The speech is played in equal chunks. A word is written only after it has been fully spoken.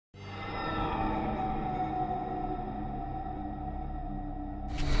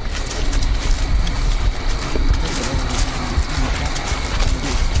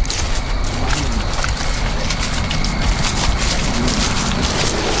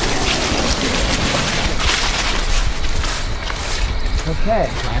Okay,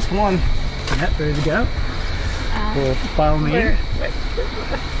 last one. Yep, ready to go. We'll follow me.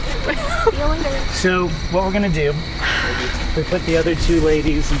 So what we're gonna do, we put the other two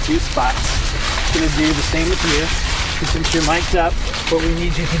ladies in two spots. We're gonna do the same with you. And since you're mic'd up, what we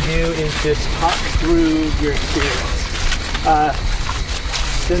need you to do is just talk through your experience.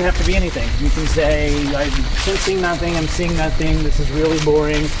 Doesn't have to be anything. You can say, I'm sensing nothing, I'm seeing nothing, this is really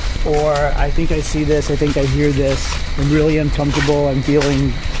boring, or I think I see this, I think I hear this, I'm really uncomfortable, I'm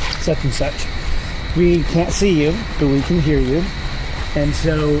feeling such and such. We can't see you, but we can hear you. And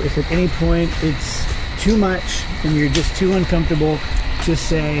so if at any point it's too much and you're just too uncomfortable, just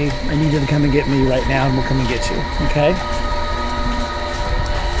say, I need you to come and get me right now and we'll come and get you, okay?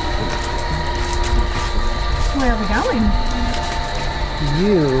 Where are we going?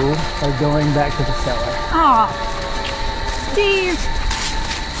 You are going back to the cellar. Oh, Steve,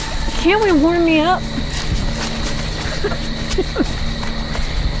 can't we warm me up?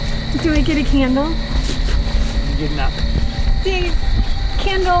 Do I get a candle? You did nothing. Steve,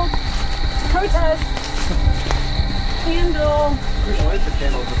 candle, protest, candle. We can light the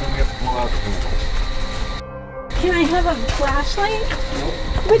candle, but then we have to blow out the candle. Can I have a flashlight? Nope.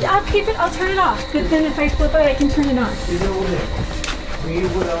 But I'll keep it, I'll turn it off. But then if I flip it, I can turn it on. Here's what we'll do. We will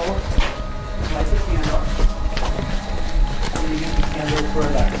light the candle. And you get the candle for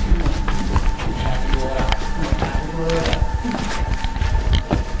that.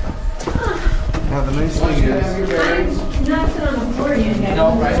 Now the nice thing is, I'm not sitting on the floor yet.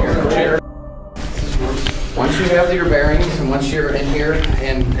 No, right here in the chair. Once you have your bearings and once you're in here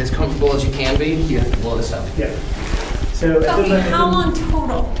and as comfortable as you can be, you have to blow this up. Yeah. So Okay, how long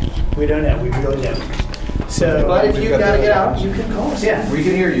total? We don't know. We really don't. So, But if you gotta get out, you can call us. yeah, we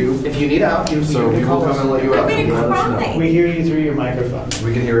can hear you, If you need out, you so can we will call come us. and let you out. I'm and gonna let us cry. know. we hear you through your microphone.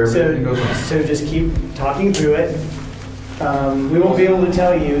 We can hear everything that goes on. So just keep talking through it. We won't be able to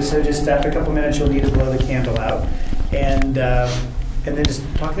tell you, so just after a couple minutes, you'll need to blow the candle out, and then just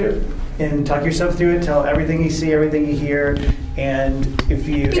talk through it and talk yourself through it. Tell everything you see, everything you hear, and if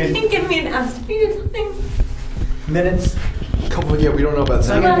you You can give me an estimate or something? minutes. Yeah, we don't know about It's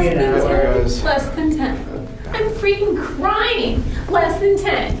not that. gonna be an hour. Guys. Less than 10. I'm freaking crying. Less than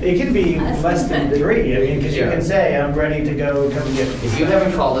 10. It can be less than 3. I mean, because you Yeah. can say, "I'm ready to go. Come and get me." If you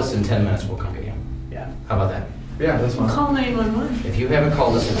haven't called us in 10 minutes, we'll come get you. Yeah. How about that? Yeah, that's fine. Call 911. If you haven't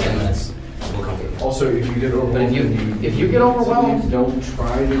called us in 10 minutes, we'll come get you. Also, if you get But overwhelmed, if you get overwhelmed, don't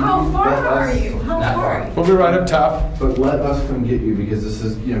try to. How far let are us- you? How Not far far. are you? We'll be right up top. But let us come get you because this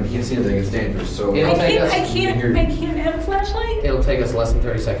is, you can't see anything. It's dangerous. So It'll take us- I can't have a flashlight? it'll take us less than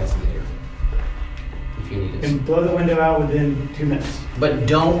 30 seconds to get here. If you need us. And blow the window out within 2 minutes. But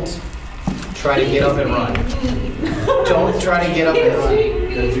don't try to get up and run. Don't try to get up and run.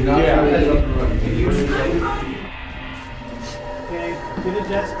 do not. Yeah. try to jump and run. Okay, get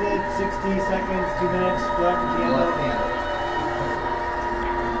adjusted. 60 seconds, 2 minutes. Blow out the candle.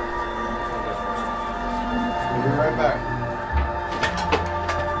 We'll be right back.